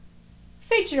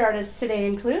Featured artists today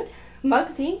include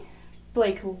Mugzy,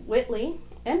 Blake Whiteley,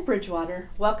 and Bridgewater.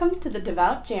 Welcome to the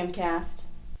Devout Jamcast.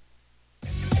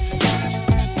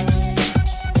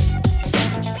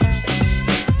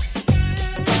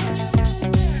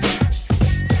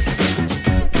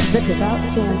 The Devout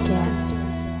Jamcast.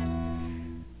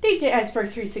 DJ Iceberg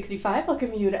 365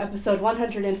 welcome you to episode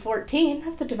 114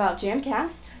 of the Devout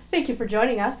Jamcast. Thank you for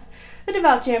joining us. The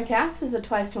Devout Jamcast is a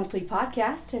twice-monthly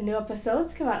podcast, and new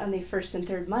episodes come out on the first and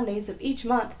third Mondays of each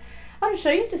month. I want to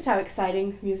show you just how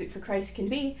exciting music for Christ can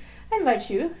be. I invite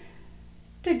you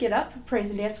to get up,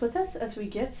 praise and dance with us as we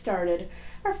get started.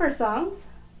 Our first song's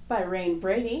by Rain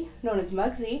Brady, known as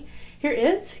Mugzy. Here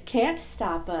is Can't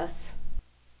Stop Us.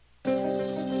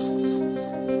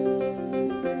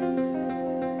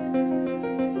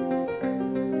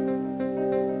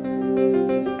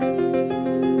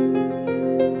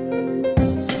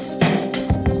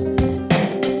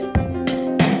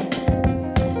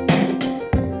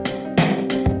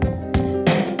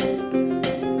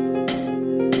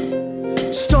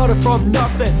 Started from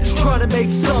nothing, trying to make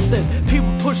something.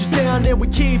 People push us down and we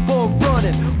keep on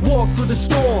running. Walk through the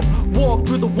storm, walk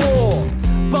through the wall.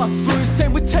 Bust through, say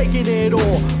we're taking it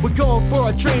all. We're going for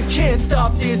our dream, can't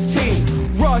stop this team.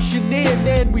 Rushing in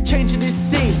and we changing this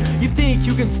scene. You think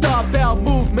you can stop our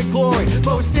movement glory,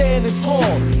 but we're standing tall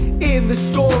in the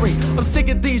story. I'm sick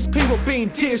of these people being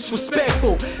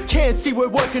disrespectful. Can't see we're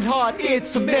working hard,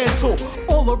 it's a mental.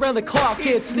 All around the clock,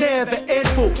 it's never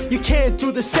endful. You can't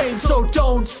do the same, so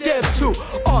don't step two.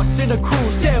 Us in a crew,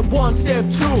 step one, step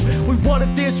two. We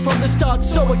wanted this from the start,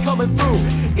 so we're coming through.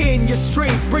 In your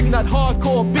street, bringing that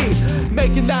hardcore beat,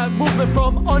 making that movement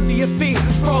from under your feet.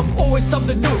 From always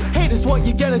something new, haters, what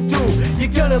you gonna do?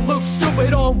 You're gonna look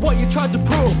stupid on what you tried to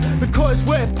prove. Because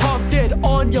we're pumped in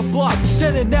on your block,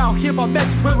 sending out here my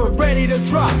message when we're ready to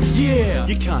drop. Yeah,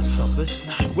 you can't stop us,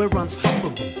 nah, we're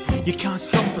unstoppable. You can't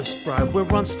stop us, bro, we're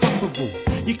unstoppable.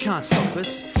 You can't stop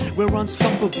us, we're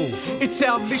unstoppable. It's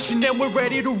our mission and we're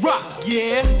ready to rock.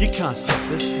 Yeah, you can't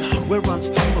stop us, nah, we're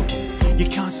unstoppable. You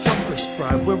can't stop us,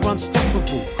 bro, we're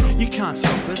unstoppable. You can't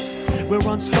stop us, we're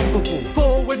unstoppable.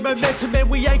 Forward momentum and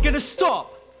we ain't gonna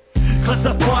stop.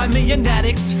 Classify me an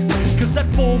addict, cause that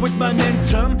forward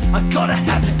momentum, I gotta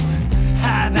have it,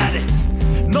 have at it.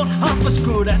 Not half as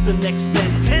good as the next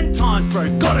man, 10 times bro,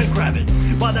 gotta grab it.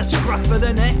 By the scruff of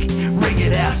the neck, ring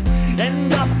it out.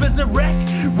 End up as a wreck,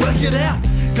 work it out.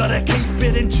 Gotta keep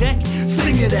it in check,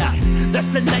 sing it out.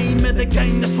 That's the name of the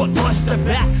game, that's what life's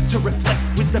about. To reflect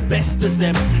with the best of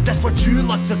them, that's what you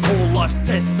like to call life's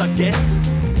tests, I guess.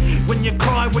 When you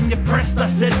cry, when you're pressed, I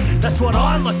said, that's what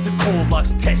I like to call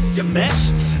life's test, you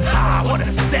mesh. Ah, what a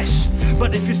sesh.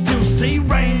 But if you still see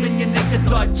rain, then you need to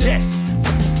digest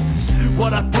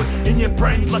what I put in your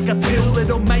brains like a pill.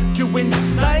 It'll make you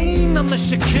insane unless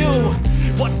you kill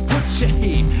what put you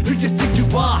here. Who you think you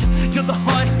are? You're the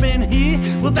highest man here?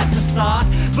 Well, that's a start.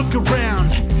 Look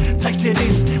around, take it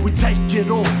in, we take it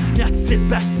all. Now sit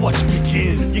back, watch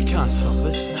begin. You can't stop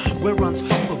us, nah, we're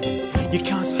unstoppable. You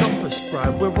can't stop us,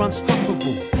 bro, we're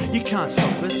unstoppable. You can't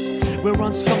stop us, we're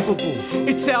unstoppable.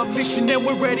 It's our mission and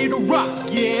we're ready to rock.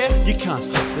 Yeah, you can't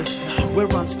stop us, nah, we're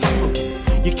unstoppable.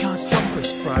 You can't stop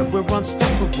us, bro, we're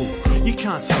unstoppable. You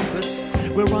can't stop us,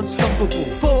 we're unstoppable.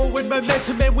 Forward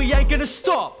momentum and we ain't gonna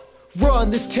stop.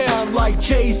 Run this town like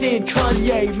Jay-Z and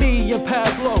Kanye, me and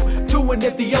Pablo, doing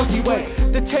it the Aussie way.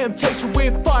 The temptation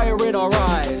with fire in our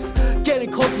eyes,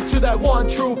 getting closer to that one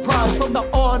true prize. From the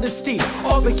honesty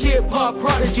of a hip-hop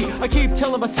prodigy, I keep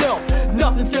telling myself,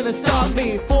 nothing's gonna stop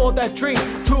me for that dream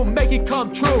to make it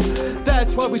come true.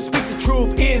 That's why we speak the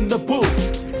truth in the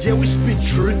booth. Yeah, we spit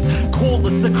truth, call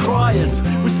us the criers.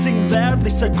 We sing loudly,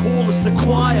 so call us the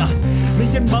choir. Me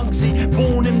and Mugzy,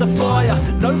 born in the fire.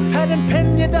 No pad and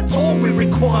pen, yeah, that's all we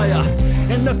require.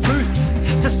 In the booth,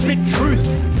 to spit truth.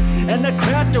 And the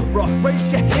crowd to rock,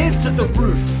 raise your hands to the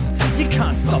roof. You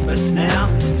can't stop us now,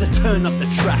 so turn up the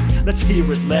track, let's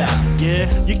hear it loud, yeah?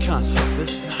 You can't stop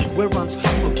us, nah, we're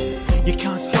unstoppable. You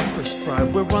can't stop us, bro,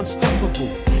 we're unstoppable.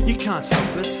 You can't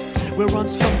stop us, we're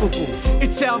unstoppable.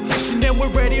 It's our mission and we're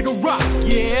ready to rock,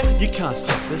 yeah? You can't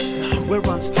stop us, nah, we're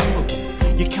unstoppable.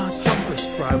 You can't stop us,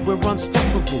 bro, we're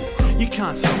unstoppable. You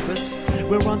can't stop us,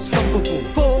 we're unstoppable.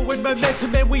 Forward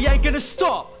momentum and we ain't gonna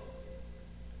stop.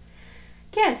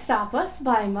 Can't Stop Us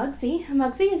by Mugzy.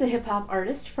 Mugzy is a hip-hop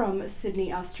artist from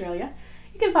Sydney, Australia.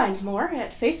 You can find more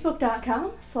at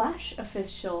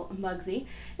facebook.com/officialmugzy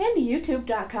and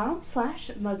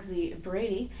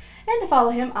youtube.com/MugzyBrady. And to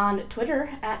follow him on Twitter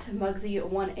at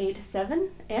Mugzy187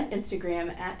 and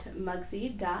Instagram at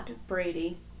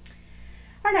Mugzy.Brady.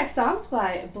 Our next song's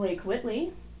by Blake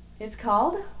Whiteley. It's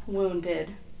called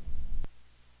Wounded.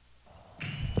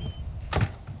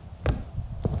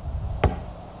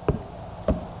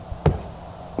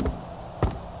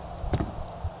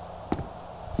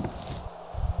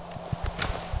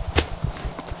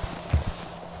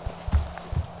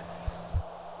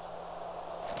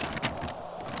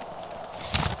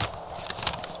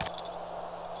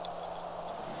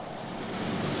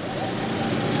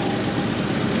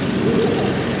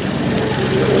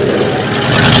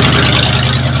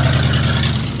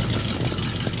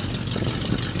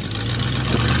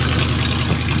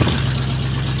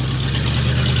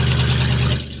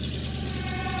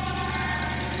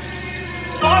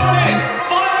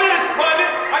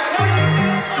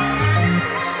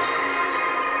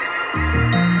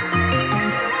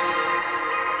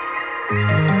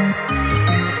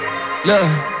 Look,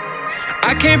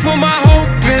 I can't put my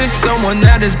hope in someone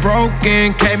that is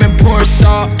broken. Came and poured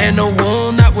salt in a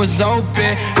wound that was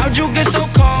open. How'd you get so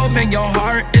cold, man, your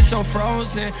heart is so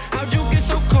frozen? How'd you get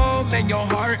so cold, man, your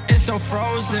heart is so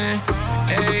frozen?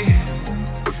 Ayy,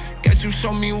 guess you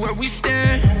showed me where we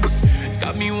stand.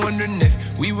 Got me wondering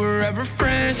if we were ever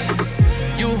friends.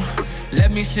 You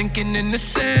let me sinking in the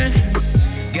sand.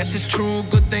 Guess it's true,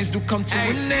 good things do come to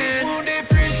an end. These wounded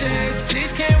friendships,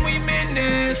 please can we mend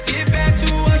this? Get back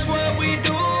to us what we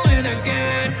doing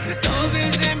again. Love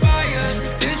isn't by us,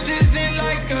 this isn't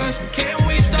like us. Can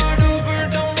we start over,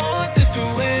 don't want this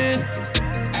to end.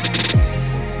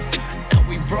 Now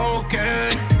we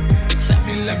broken, slap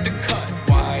me left the cut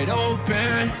wide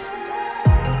open.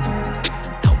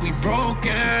 Now we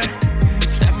broken,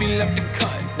 slap me left the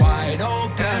cut wide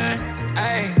open.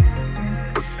 Ayy,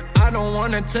 I don't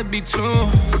want it to be true,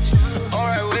 or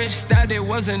I wish that it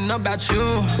wasn't about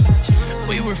you.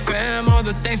 We were fam, all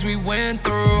the things we went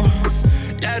through.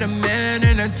 Let a man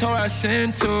in a tore us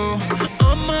into.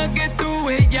 I'ma get through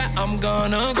it, yeah, I'm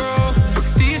gonna grow.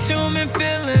 These human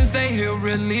feelings, they heal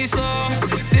really slow.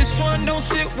 This one don't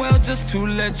sit well, just to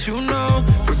let you know.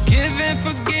 Forgive and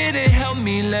forget it, help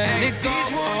me let it go.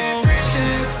 These wounded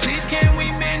friendships, please can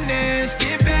we mend this?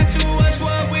 Get back to us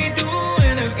what we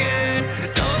doing again.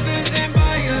 Love isn't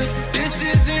by us, this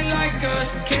isn't like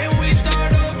us. Can we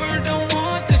start over, don't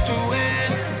want this to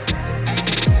end.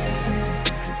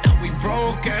 Now we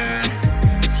broken,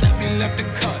 slap me left the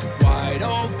cut wide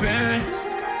open.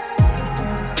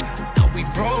 Now we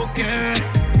broken,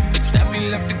 slap me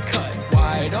left the cut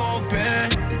wide open.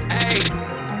 Ayy,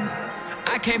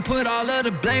 I can't put all of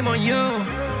the blame on you.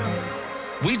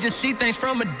 We just see things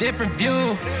from a different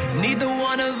view. Neither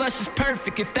one of us is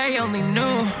perfect, if they only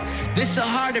knew. This a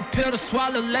harder pill to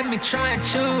swallow, let me try and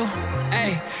chew.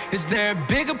 Hey, is there a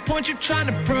bigger point you're trying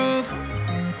to prove?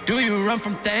 Do you run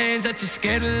from things that you're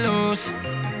scared to lose?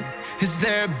 Is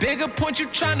there a bigger point you're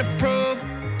trying to prove?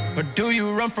 Or do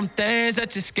you run from things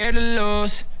that you're scared to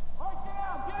lose?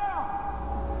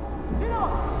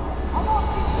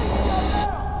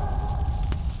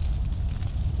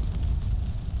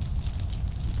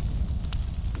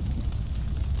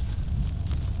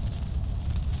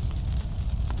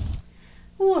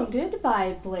 Wounded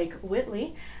by Blake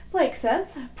Whiteley. Blake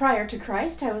says, prior to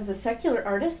Christ, I was a secular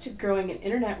artist growing in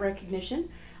internet recognition,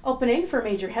 opening for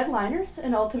major headliners,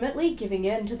 and ultimately giving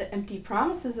in to the empty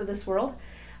promises of this world.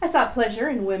 I sought pleasure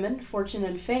in women, fortune,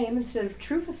 and fame instead of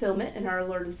true fulfillment in our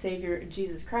Lord and Savior,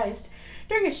 Jesus Christ.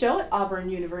 During a show at Auburn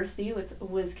University with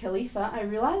Wiz Khalifa, I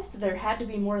realized there had to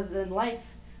be more to life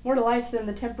than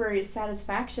the temporary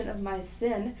satisfaction of my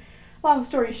sin. Long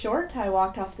story short, I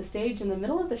walked off the stage in the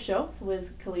middle of the show with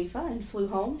Wiz Khalifa and flew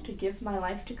home to give my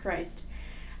life to Christ.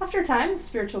 After a time of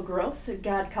spiritual growth,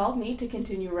 God called me to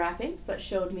continue rapping, but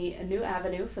showed me a new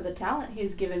avenue for the talent He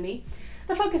has given me.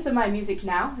 The focus of my music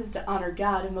now is to honor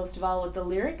God, and most of all with the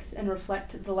lyrics, and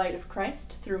reflect the light of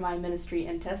Christ through my ministry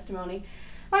and testimony.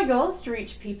 My goal is to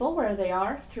reach people where they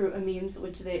are through a means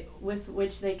with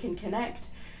which they can connect.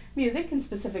 Music, and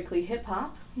specifically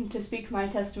hip-hop, to speak my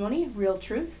testimony of real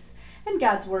truths and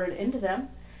God's word into them.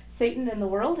 Satan in the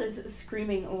world is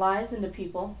screaming lies into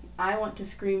people. I want to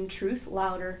scream truth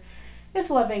louder. If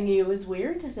loving you is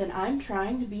weird, then I'm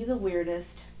trying to be the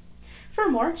weirdest. For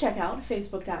more, check out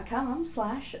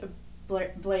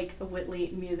facebook.com/Blake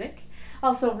Whiteley Music.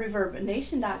 Also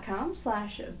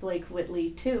reverbnation.com/Blake Whiteley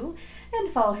 2,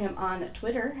 and follow him on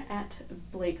Twitter at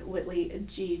Blake Whiteley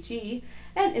GG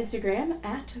and Instagram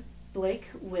at Blake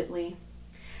Whiteley.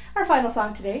 Our final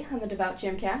song today on the Devout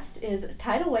Jamcast is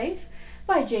Tidal Wave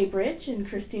by Jay Bridge and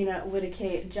Christina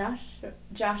Whittaker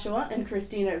Joshua and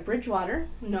Christina Bridgewater,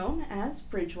 known as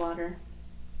Bridgewater.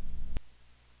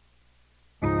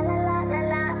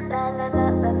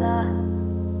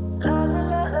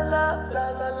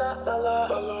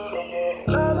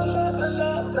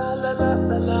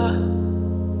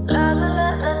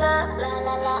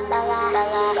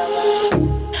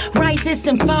 Rises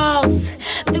and falls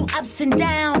through ups and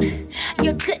downs.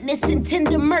 Your goodness and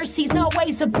tender mercies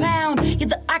always abound. You're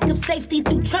the ark of safety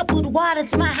through troubled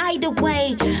waters, my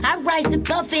hideaway. I rise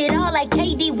above it all like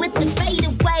KD with the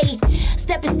fadeaway.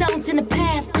 Stepping stones in the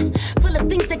path, full of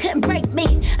things that couldn't break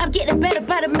me. I'm getting better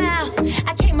by the mile.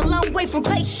 I came a long way from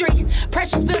Clay Street.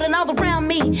 Pressure's building all around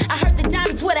me. I heard the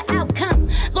diamonds were the outcome.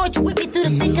 Lord, you with me through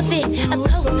the thick of it. A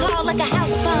close call like a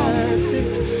house phone.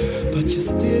 Perfect, but you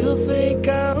still think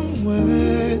I'm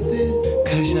worth it.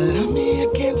 Cause you love me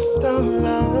against all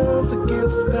odds,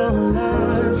 against all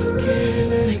odds.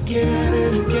 Again and again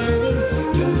and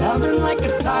again. You're loving like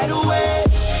a tidal wave.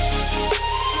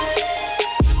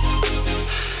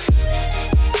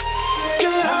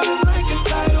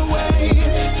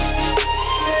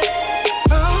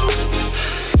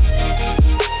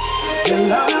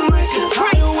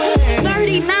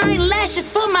 ashes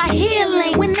for my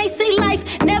healing. When they say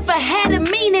life never had a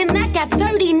meaning, I got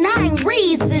 39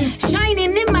 reasons.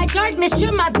 Shining in my darkness,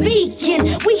 you're my beacon.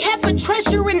 We have a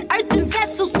treasure in earthen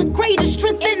vessels, a greater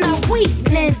strength in our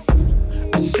weakness.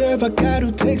 I serve a God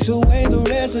who takes away the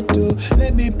residue.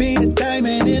 Let me be the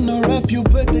diamond in the rough you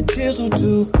put the chisel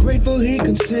to. Grateful he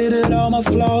considered all my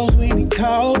flaws when he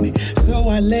called me, so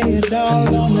I lay it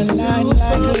all on the line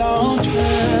like long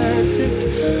perfect.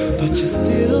 But you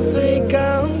still think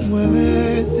I'm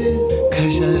worth it,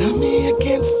 'cause you love me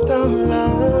against all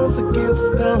odds, against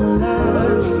all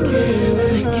odds. Again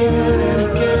and again and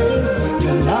again,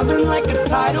 you're loving like a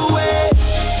tidal wave.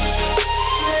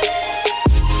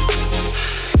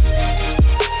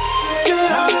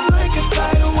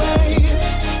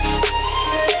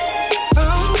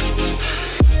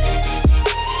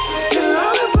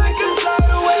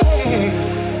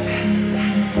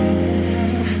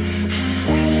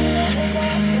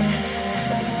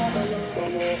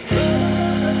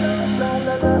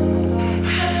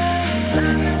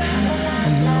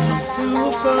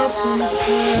 Far from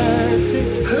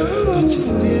perfect, but you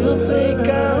still think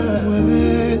I'm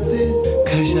worth it,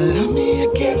 'cause you love me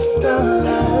against all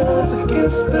odds,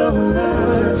 against all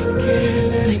odds.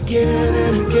 Again and again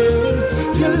and again,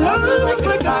 you love me like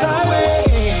a tidal wave.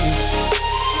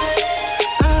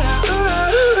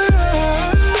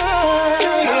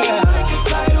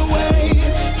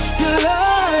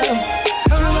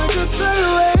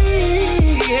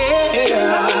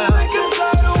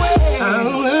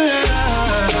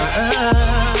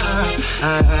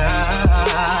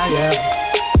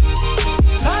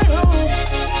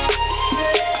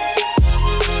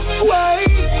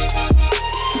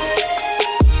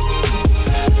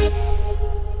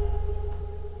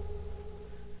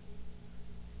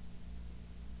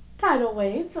 Tidal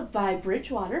Wave by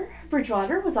Bridgewater.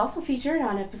 Bridgewater was also featured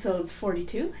on episodes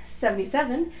 42,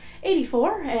 77,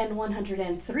 84, and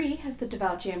 103 of the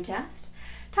Devout Jamcast.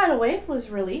 Tidal Wave was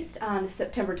released on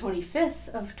September 25th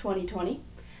of 2020.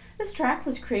 This track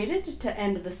was created to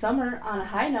end the summer on a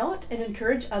high note and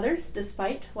encourage others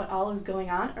despite what all is going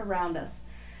on around us.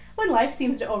 When life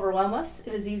seems to overwhelm us,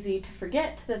 it is easy to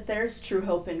forget that there's true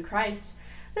hope in Christ.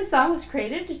 This song was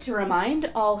created to remind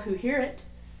all who hear it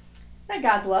that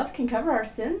God's love can cover our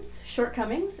sins,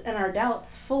 shortcomings, and our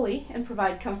doubts fully and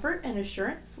provide comfort and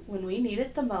assurance when we need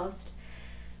it the most.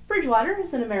 Bridgewater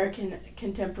is an American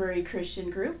contemporary Christian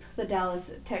group. The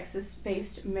Dallas,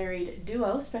 Texas-based married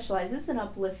duo specializes in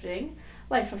uplifting,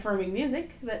 life-affirming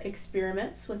music that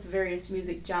experiments with various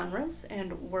music genres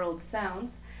and world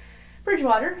sounds.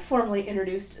 Bridgewater formally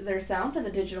introduced their sound to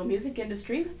the digital music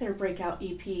industry with their breakout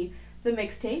EP, The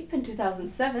Mixtape, in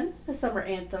 2007, the summer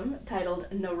anthem titled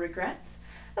No Regrets,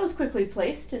 that was quickly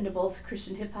placed into both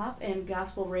Christian hip-hop and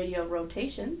gospel radio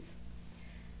rotations.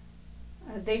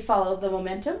 They followed the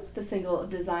momentum, the single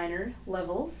Designer,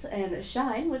 Levels, and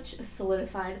Shine, which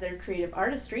solidified their creative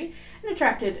artistry and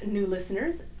attracted new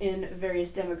listeners in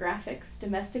various demographics,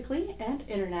 domestically and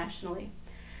internationally.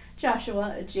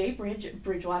 Joshua J.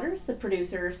 Bridgewater is the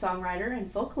producer, songwriter,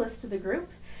 and vocalist of the group.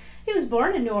 He was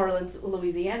born in New Orleans,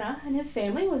 Louisiana, and his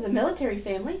family was a military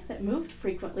family that moved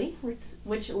frequently,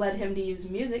 which led him to use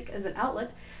music as an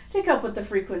outlet to cope with the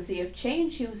frequency of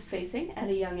change he was facing at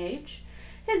a young age.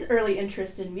 His early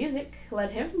interest in music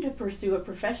led him to pursue a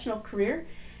professional career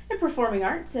in performing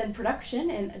arts and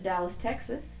production in Dallas,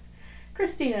 Texas.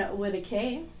 Christina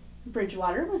Whitaker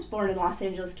Bridgewater was born in Los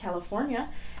Angeles,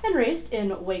 California, and raised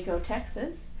in Waco,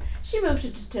 Texas. She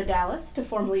moved to Dallas to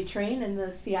formally train in the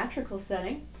theatrical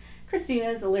setting. Christina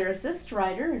is a lyricist,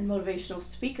 writer, and motivational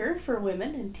speaker for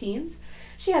women and teens.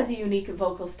 She has a unique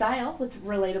vocal style with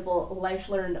relatable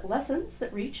life-learned lessons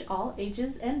that reach all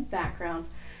ages and backgrounds.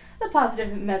 The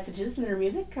positive messages in their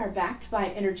music are backed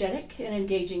by energetic and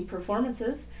engaging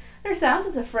performances. Their sound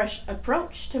is a fresh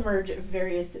approach to merge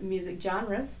various music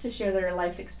genres, to share their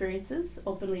life experiences,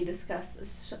 openly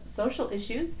discuss social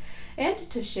issues, and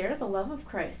to share the love of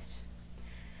Christ.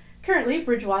 Currently,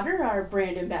 Bridgewater are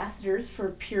brand ambassadors for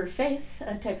Pure Faith,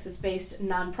 a Texas-based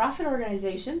nonprofit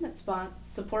organization that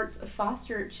supports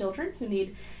foster children who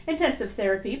need intensive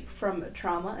therapy from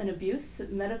trauma and abuse,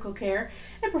 medical care,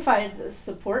 and provides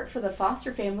support for the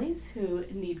foster families who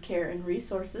need care and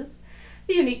resources.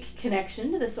 The unique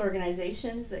connection to this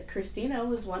organization is that Christina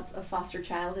was once a foster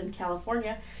child in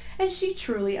California, and she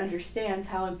truly understands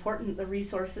how important the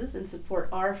resources and support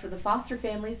are for the foster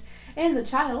families and the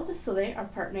child, so they are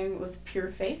partnering with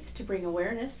Pure Faith to bring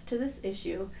awareness to this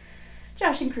issue.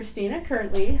 Josh and Christina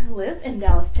currently live in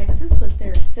Dallas, Texas with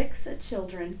their 6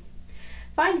 children.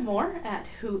 Find more at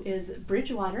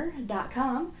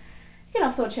whoisbridgewater.com. You can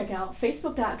also check out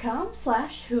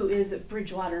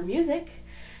facebook.com/whoisbridgewatermusic.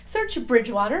 Search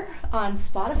Bridgewater on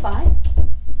Spotify.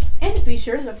 And be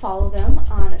sure to follow them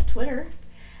on Twitter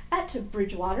at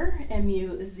Bridgewater,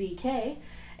 MUZK,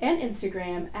 and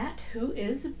Instagram at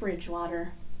whoisbridgewater.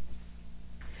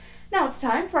 Now it's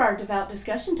time for our Devout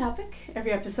discussion topic.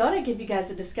 Every episode I give you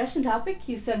guys a discussion topic.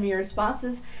 You send me your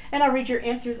responses, and I'll read your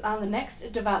answers on the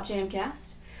next Devout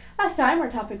Jamcast. Last time our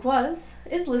topic was,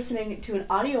 is listening to an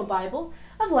audio Bible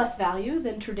of less value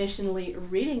than traditionally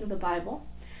reading the Bible?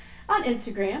 On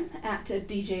Instagram, at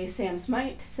DJ Sam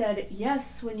Smite said,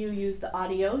 yes, when you use the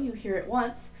audio, you hear it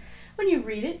once. When you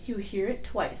read it, you hear it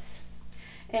twice.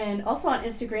 And also on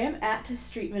Instagram, at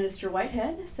Street Minister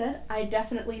Whitehead said, I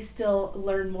definitely still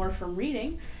learn more from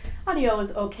reading. Audio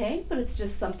is okay, but it's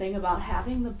just something about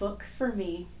having the book for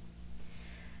me.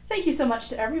 Thank you so much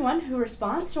to everyone who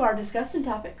responds to our discussion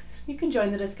topics. You can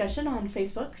join the discussion on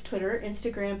Facebook, Twitter,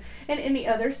 Instagram, and any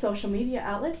other social media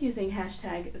outlet using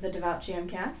hashtag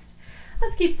 #TheDevoutJamcast.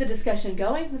 Let's keep the discussion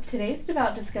going with today's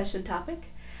Devout discussion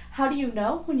topic. How do you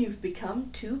know when you've become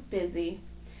too busy?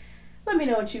 Let me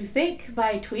know what you think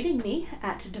by tweeting me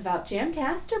at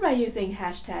 @DevoutJamcast or by using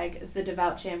hashtag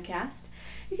 #TheDevoutJamcast.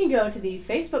 You can go to the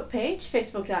Facebook page,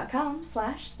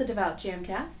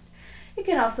 facebook.com/TheDevoutJamcast. You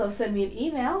can also send me an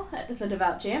email at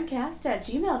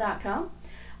thedevoutjamcast@gmail.com.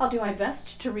 I'll do my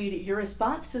best to read your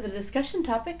response to the discussion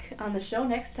topic on the show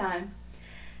next time.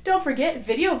 Don't forget,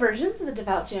 video versions of the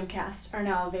Devout Jamcast are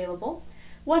now available.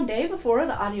 One day before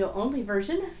the audio-only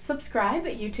version, subscribe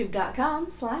at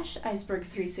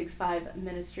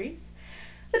youtube.com/iceberg365ministries.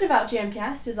 The Devout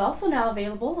Jamcast is also now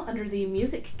available under the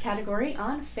music category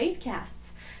on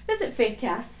Faithcasts. Visit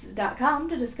faithcasts.com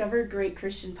to discover great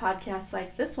Christian podcasts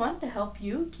like this one to help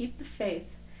you keep the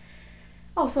faith.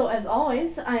 Also, as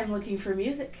always, I am looking for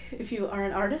music. If you are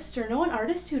an artist or know an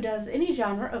artist who does any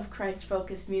genre of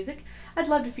Christ-focused music, I'd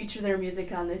love to feature their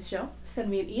music on this show. Send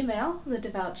me an email,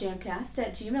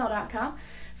 thedevoutjamcast@gmail.com,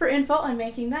 for info on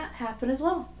making that happen as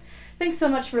well. Thanks so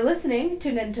much for listening.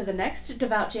 Tune in to the next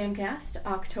Devout Jamcast,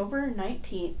 October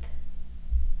 19th.